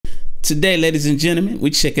Today, ladies and gentlemen, we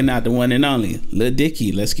checking out the one and only Lil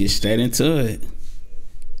Dicky. Let's get straight into it.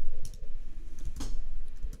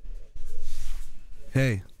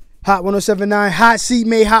 Hey. Hot 1079, hot seat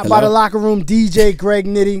made hot by the locker room. DJ Greg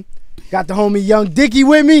Nitty. Got the homie Young Dicky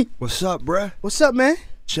with me. What's up, bruh? What's up, man?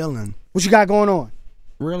 Chilling. What you got going on?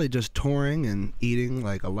 Really just touring and eating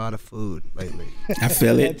like a lot of food lately. I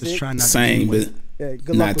feel it. Just trying not Same, to but yeah,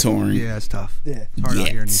 good not touring. Yeah, it's tough. Yeah. It's hard out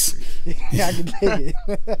here in these streets. Yeah, I can dig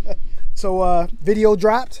it. So, video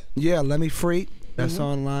dropped? Yeah, Let Me Freak. That's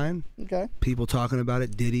online. Okay. People talking about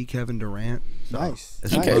it. Diddy, Kevin Durant. So Nice.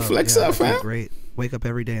 it's Okay, love. flex Yeah, up, I feel fam. great. Wake up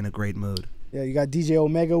every day in a great mood. Yeah, you got DJ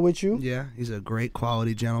Omega with you? Yeah, he's a great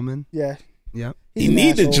quality gentleman. Yeah. Yep. You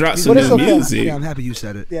need to drop some But it's new okay. music. Yeah, I'm happy you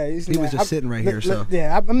said it. Yeah, he was just sitting right here, so.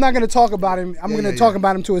 Yeah, I'm not going to talk about him. I'm Yeah, going to yeah, talk yeah.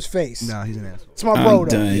 about him to his face. No, he's an asshole. It's my bro, I'm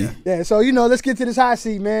though. done. Yeah, so, let's get to this hot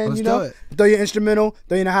seat, man. Let's do it. Throw your instrumental,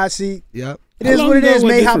 throw you in the hot seat. Yep. It is How what it long is, ago was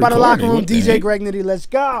made this hot by the locker recording? room. What the DJ heck? Greg Nitty, let's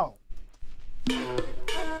go.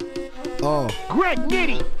 Oh. Greg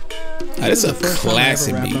Nitty. That's a First time I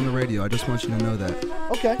classic ever rapped on beat. the radio. I just want you to know that.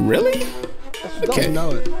 Okay. Really? Let's Okay. go. Know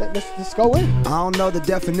it. Let's go in. I don't know the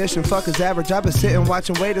definition, fuck is average. I've been sitting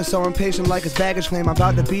watching waiters so impatient like it's baggage claim. I'm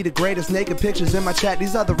about to be the greatest. Naked pictures in my chat.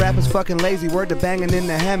 These other rappers fucking lazy. Word to banging in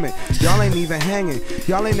the hammock. Y'all ain't even hanging.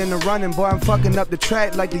 Y'all ain't in the running. Boy, I'm fucking up the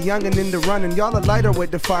track like the youngin' in the running. Y'all a lighter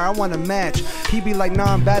with the fire. I want a match. He be like,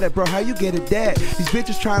 nah, I'm bad at bro. How you get it that? These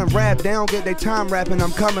bitches trying to rap. They don't get their time rapping.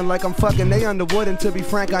 I'm coming like I'm fucking. They underwood. And to be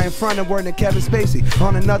frank, I in front of word than Kevin Spacey.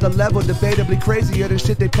 On another level, debatably crazier than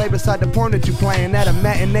shit they play beside the porn that you playing at a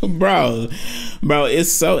matinee. Bro,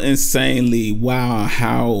 it's so insanely wow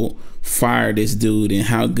how fire this dude and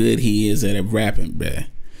how good he is at rapping, bruh.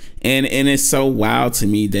 And it's so wild to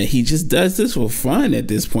me that he just does this for fun at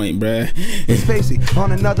this point, bruh. Spacey,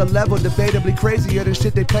 on another level, debatably crazier than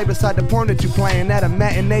shit they play beside the porn that you playing at a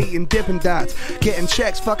matinee and dipping dots. Getting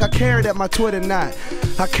checks, fuck, I care that my Twitter not.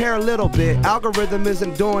 I care a little bit. Algorithm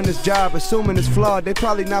isn't doing this job, assuming it's flawed. They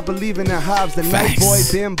probably not believing in Hobbs. The night boy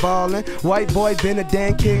been ballin', white boy been a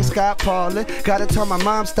Dan King, Scott Paulin. Gotta tell my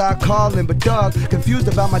mom stop calling, but dog, confused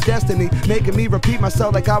about my destiny, making me repeat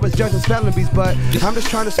myself like I was judging spelling bees. But I'm just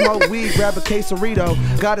trying to smoke weed, grab a quesarito.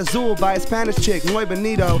 Got a Zool by a Spanish chick, muy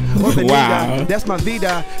bonito. Or bonita. Wow. That's my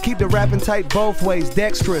vida. Keep the rapping tight both ways.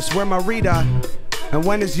 Dexterous, where my reader. And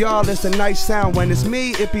when it's y'all, it's a nice sound. When it's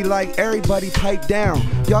me, it be like everybody pipe down.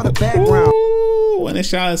 Y'all the background. Ooh, when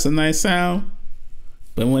it's y'all, it's a nice sound.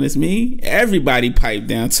 But when it's me, everybody pipe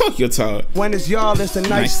down. Talk your talk. When it's y'all, it's a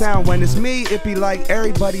nice sound. When it's me, it be like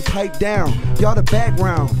everybody pipe down. Y'all the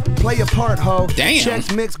background. Play your part, ho. Damn.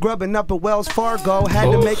 Checks mix, grubbing up at Wells Fargo.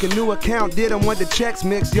 Had to make a new account, didn't want the checks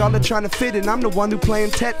mixed. Y'all are trying to fit in, I'm the one who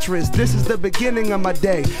playing Tetris. This is the beginning of my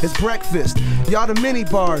day, it's breakfast. Y'all the mini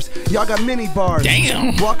bars, y'all got mini bars.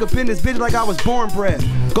 Damn. Walk up in this bitch like I was born bred.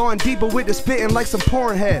 Going deeper with the spitting like some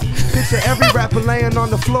porn head. Picture every rapper laying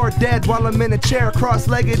on the floor dead while I'm in a chair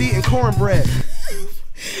cross-legged eating cornbread.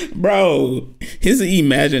 Bro, his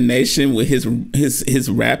imagination with his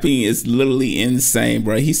rapping is literally insane,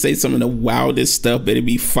 bro. He say some of the wildest stuff, but it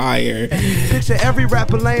be fire. Picture every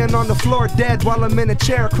rapper laying on the floor dead while I'm in a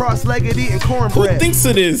chair cross-legged eating Who cornbread. thinks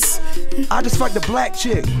of this? I just fucked a black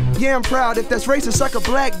chick. Yeah, I'm proud. If that's racist, suck a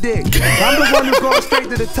black dick. I'm the one who's going straight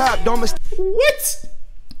to the top. Don't mistake. What?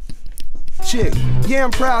 Chick. Yeah, I'm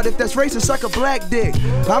proud. If that's racist, suck a black dick.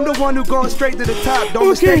 I'm the one who going straight to the top. Don't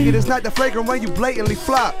mistake it. It's not the flagrant when you blatantly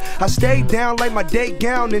flop. I stayed down like my date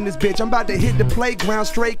gown in this bitch. I'm about to hit the playground,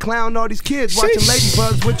 straight clown. All these kids watching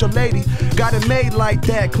ladybugs with your lady. Got it made like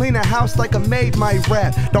that. Clean a house like a maid might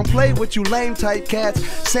rap. Don't play with you lame type cats.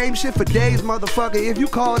 Same shit for days, motherfucker. If you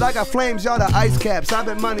called, I got flames. Y'all the ice caps. I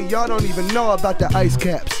bet money. Y'all don't even know about the ice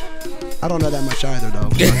caps. I don't know that much either though.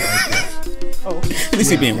 Oh. At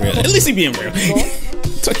least he being real. At least he being real.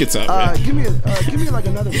 Talk your talk, bro. Give me like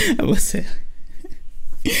another one. What's that?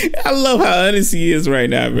 I love how honest he is right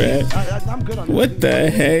now, man. I'm good on that. What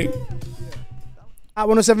the heck? Hot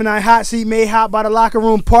 1079, hot seat made hot by the locker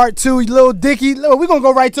room, part 2. Lil Dicky. We're going to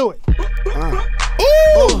go right to it.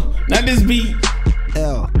 Ooh, not this beat.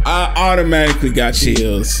 L. I automatically got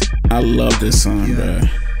chills. I love this song, bro.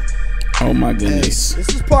 Oh my goodness. This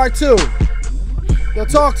is part 2. Yo,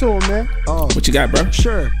 talk to him, man. Oh, What you got, bro?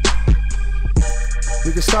 sure.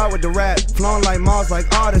 We can start with the rap. Flowing like Mars, like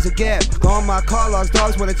there's a gap. Go on my car logs,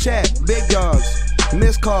 dogs wanna chat. Big dogs.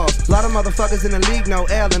 Missed calls, lot of motherfuckers in the league, no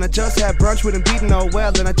L. And I just had brunch with him beating no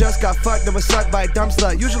well. And I just got fucked and was sucked by a dumb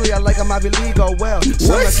slut. Usually I like a Ivy League, oh well.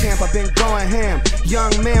 Summer camp, I've been going ham.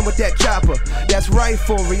 Young man with that chopper, that's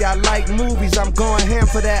riflery. I like movies, I'm going ham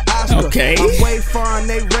for that Oscar. Okay. I'm way far on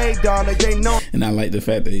they radar, like they know. And I like the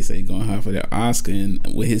fact that he said he's going hard for that Oscar, and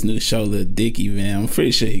with his new show, Lil Dicky, man, I'm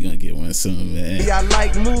pretty sure he's gonna get one soon, man. Yeah, I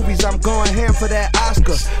like movies, I'm going ham for that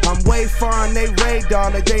Oscar. I'm way far on they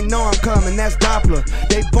radar, like they know I'm coming, that's Doppler.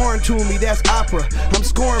 They born to me, that's opera. I'm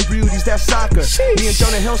scoring beauties, that's soccer. Me and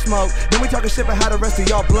Jonah Hill smoke, then we talking shit about how the rest of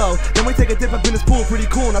y'all blow. Then we take a dip up in this pool, pretty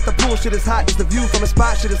cool. Not the pool, shit is hot, just the view from the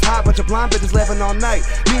spot, shit is hot. Bunch of blind bitches laughing all night.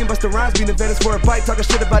 Me and Busta Rhymes being in Venice for a bite, talking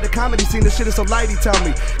shit about the comedy scene. The shit is so light, he tell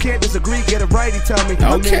me. Can't disagree, get it right, he tell me.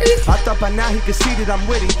 Okay. I thought by now he could see that I'm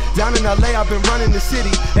witty. Down in LA, I've been running the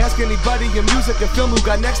city. Ask anybody in music and film who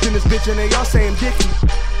got next in this bitch, and they all saying Dicky.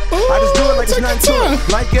 I just do it like it's nothing to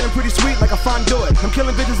it. Life getting pretty sweet like a fondue it. I'm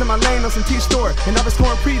killing bitches in my lane on some T-store, and I was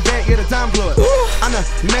scoring prevent, yeah, the dime blew it. I'm the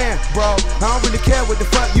man, bro. I don't really care what the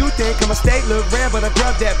fuck you think. I'm a state look rare, but I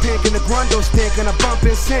grab that pink and the grundle stink and I bump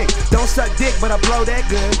and sink. Don't suck dick, but I blow that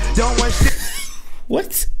good. Don't want shit.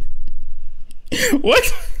 What? What?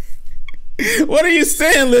 What are you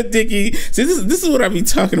saying, Lil Dicky? See, this is what I be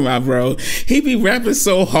talking about, bro. He be rapping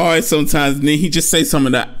so hard sometimes, and then he just say some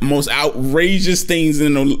of the most outrageous things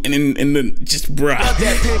in the just, bruh.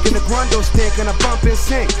 That pink and the grundle stink and I bump and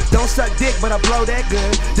sink. Don't suck dick, but I blow that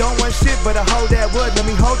good. Don't want shit, but I hold that wood. Let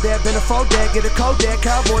me hold that, been a fold that, get a Kodak,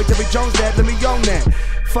 cowboy, Jerry Jones that, let me own that.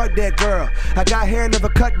 Fuck that girl. I got hair, never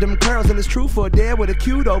cut them curls, and it's true for a dad with a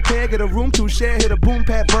cute peg, get a room to share, hit a boom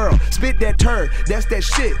pat burl. Spit that turd, that's that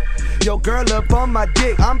shit. Yo, girl up on my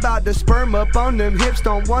dick, I'm about to sperm up on them hips.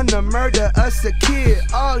 Don't wanna murder us a kid.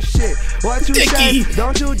 Oh shit, what you say?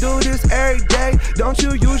 Don't you do this every day? Don't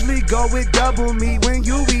you usually go with double meat when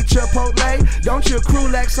you eat Chipotle? Don't your crew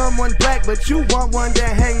like someone black, but you want one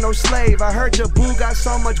that hang no slave? I heard your boo got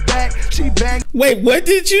so much back, she bang. Wait, what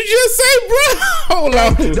did you just say, bro? Hold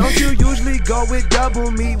on. Don't you usually go with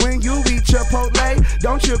double meat when you eat Chipotle?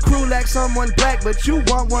 Don't your crew like someone black, but you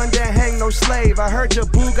want one that hang no slave? I heard your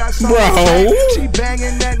boo got so much back, she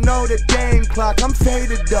banging that Notre Dame clock. I'm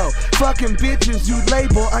faded though, fucking bitches you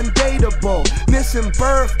label undateable. Missing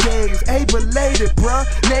birthdays, a belated, bruh.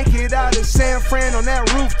 Naked out in San Fran on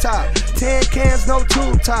that rooftop. 10 cans, no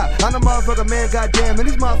tube top. I'm a motherfucker, man, goddamn. And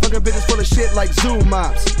these motherfucking bitches full of shit like zoo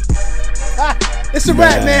mops. It's a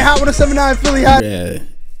rap, man. Hot 107.9 Philly Hot. Yeah,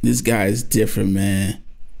 this guy is different, man.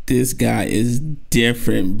 This guy is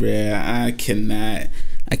different, bruh. I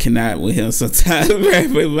cannot with him sometimes,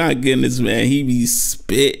 bruh. But my goodness, man, he be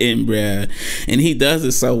spitting, bruh, and he does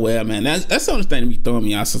it so well, man. That's the only thing that be throwing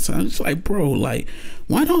me out sometimes. It's like, bro, like,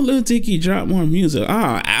 why don't Lil Dicky drop more music?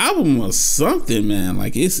 Album or something, man.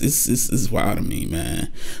 Like, it's wild to me,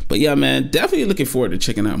 man. But yeah, man, definitely looking forward to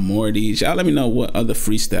checking out more of these. Y'all let me know what other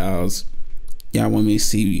freestyles y'all want me to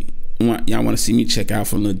see. Y'all want to see me check out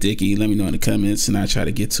from Lil Dicky. Let me know in the comments, and I'll try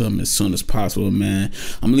to get to them as soon as possible, man.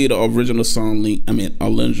 I'm gonna leave the original song link,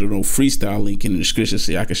 original freestyle link in the description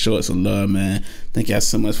so y'all can show it some love, man. Thank y'all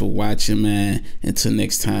so much for watching, man. Until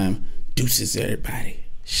next time, deuces, everybody.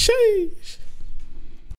 Sheesh.